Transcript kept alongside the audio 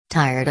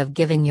Tired of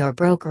giving your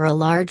broker a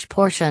large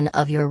portion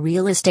of your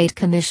real estate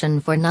commission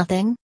for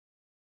nothing?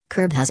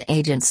 Curb has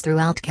agents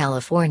throughout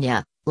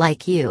California,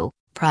 like you,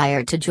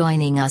 prior to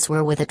joining us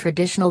were with a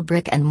traditional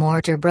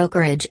brick-and-mortar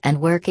brokerage and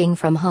working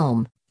from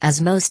home, as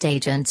most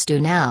agents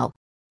do now.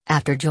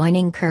 After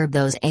joining Curb,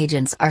 those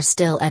agents are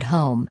still at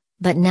home,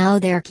 but now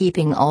they're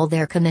keeping all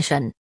their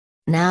commission.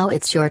 Now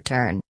it's your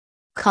turn.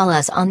 Call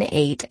us on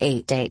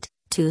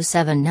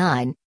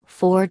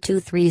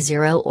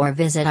 888-279-4230 or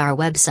visit our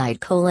website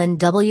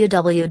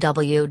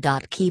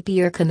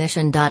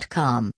www.keepyourcommission.com.